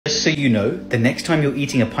Just so you know, the next time you're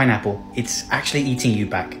eating a pineapple, it's actually eating you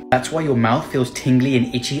back. That's why your mouth feels tingly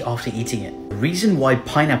and itchy after eating it. The reason why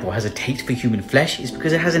pineapple has a taste for human flesh is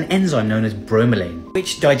because it has an enzyme known as bromelain,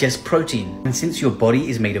 which digests protein. And since your body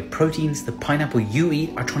is made of proteins, the pineapple you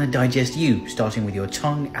eat are trying to digest you, starting with your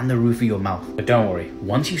tongue and the roof of your mouth. But don't worry,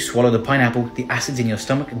 once you swallow the pineapple, the acids in your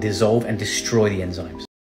stomach dissolve and destroy the enzymes.